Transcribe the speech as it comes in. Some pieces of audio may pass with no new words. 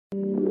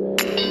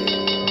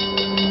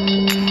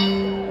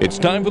It's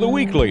time for the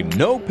weekly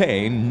No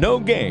Pain, No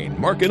Gain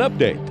market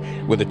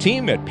update with the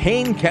team at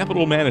Payne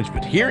Capital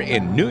Management here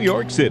in New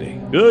York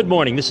City. Good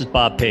morning. This is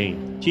Bob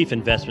Payne, Chief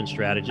Investment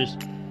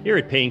Strategist here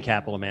at Payne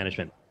Capital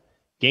Management.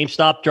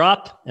 GameStop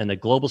dropped and the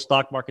global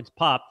stock markets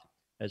popped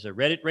as the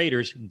Reddit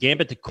raiders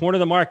gambit to corner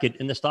the market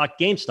in the stock.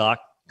 GameStop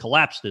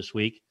collapsed this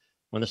week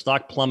when the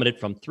stock plummeted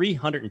from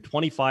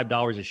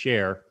 $325 a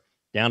share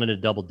down into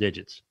double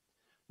digits.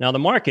 Now, the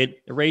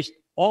market erased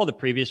all the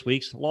previous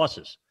week's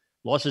losses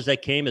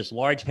that came as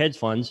large hedge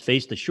funds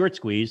faced a short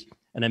squeeze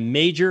and a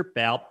major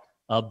bout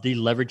of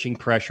deleveraging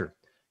pressure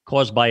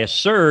caused by a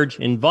surge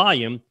in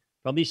volume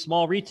from these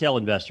small retail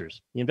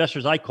investors, the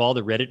investors I call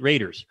the Reddit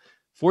raiders,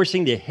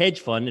 forcing the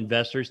hedge fund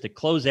investors to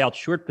close out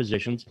short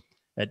positions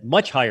at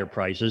much higher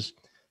prices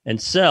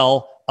and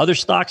sell other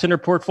stocks in their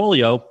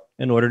portfolio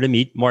in order to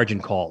meet margin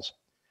calls.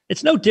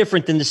 It's no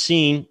different than the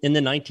scene in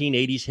the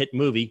 1980s hit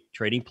movie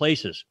Trading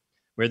Places,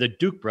 where the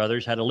Duke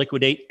brothers had to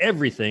liquidate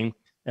everything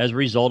as a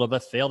result of a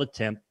failed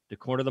attempt to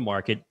corner the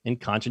market in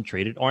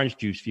concentrated orange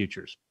juice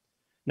futures.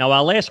 Now,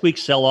 while last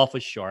week's sell-off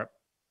was sharp,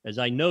 as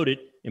I noted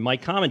in my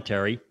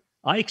commentary,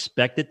 I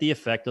expected the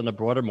effect on the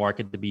broader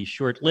market to be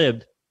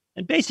short-lived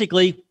and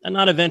basically a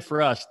non-event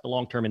for us, the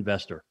long-term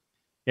investor.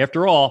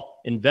 After all,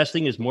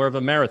 investing is more of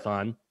a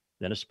marathon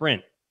than a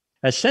sprint.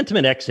 As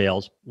sentiment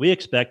exhales, we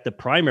expect the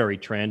primary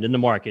trend in the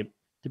market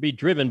to be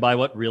driven by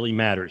what really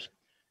matters: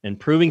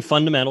 improving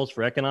fundamentals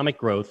for economic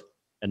growth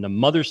and the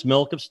mother's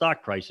milk of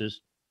stock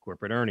prices,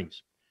 corporate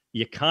earnings.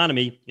 The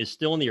economy is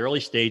still in the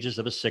early stages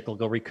of a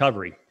cyclical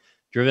recovery,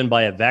 driven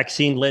by a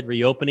vaccine-led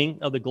reopening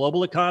of the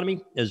global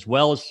economy, as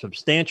well as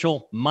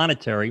substantial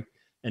monetary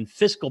and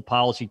fiscal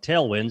policy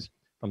tailwinds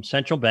from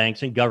central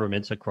banks and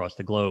governments across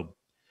the globe.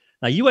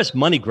 Now, U.S.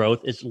 money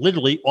growth is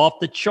literally off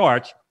the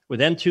charts,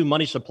 with M2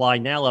 money supply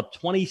now up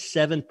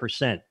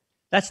 27%.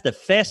 That's the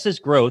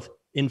fastest growth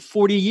in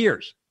 40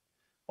 years.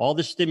 All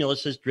this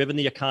stimulus has driven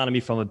the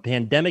economy from a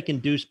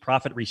pandemic-induced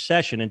profit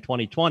recession in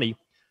 2020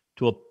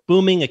 to a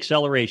booming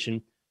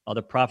acceleration of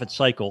the profit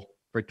cycle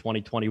for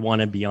 2021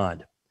 and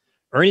beyond.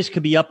 Earnings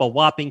could be up a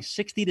whopping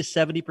 60 to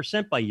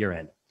 70% by year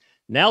end.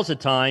 Now's the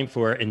time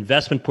for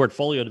investment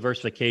portfolio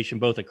diversification,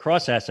 both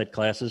across asset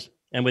classes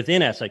and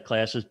within asset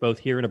classes, both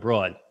here and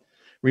abroad.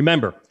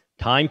 Remember,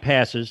 time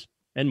passes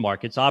and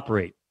markets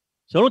operate.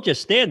 So don't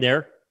just stand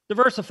there,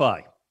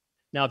 diversify.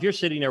 Now, if you're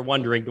sitting there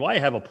wondering, do I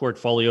have a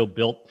portfolio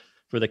built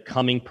for the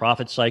coming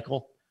profit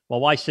cycle? Well,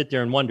 why sit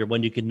there and wonder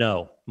when you can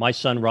know? My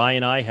son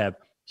Ryan and I have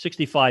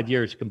 65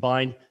 years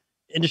combined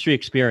industry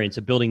experience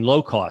of building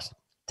low-cost,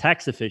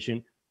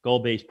 tax-efficient,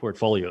 goal-based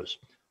portfolios.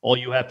 All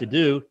you have to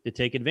do to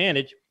take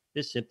advantage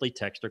is simply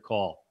text or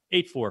call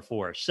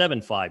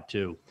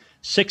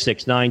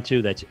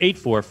 844-752-6692. That's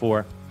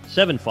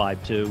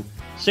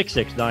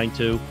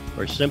 844-752-6692,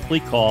 or simply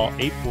call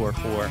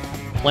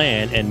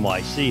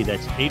 844-PLAN-NYC.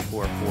 That's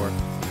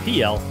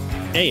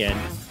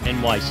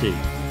 844-PLAN-NYC.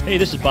 Hey,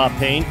 this is Bob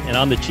Payne, and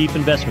I'm the Chief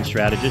Investment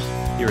Strategist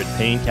here at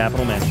Payne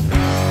Capital Management.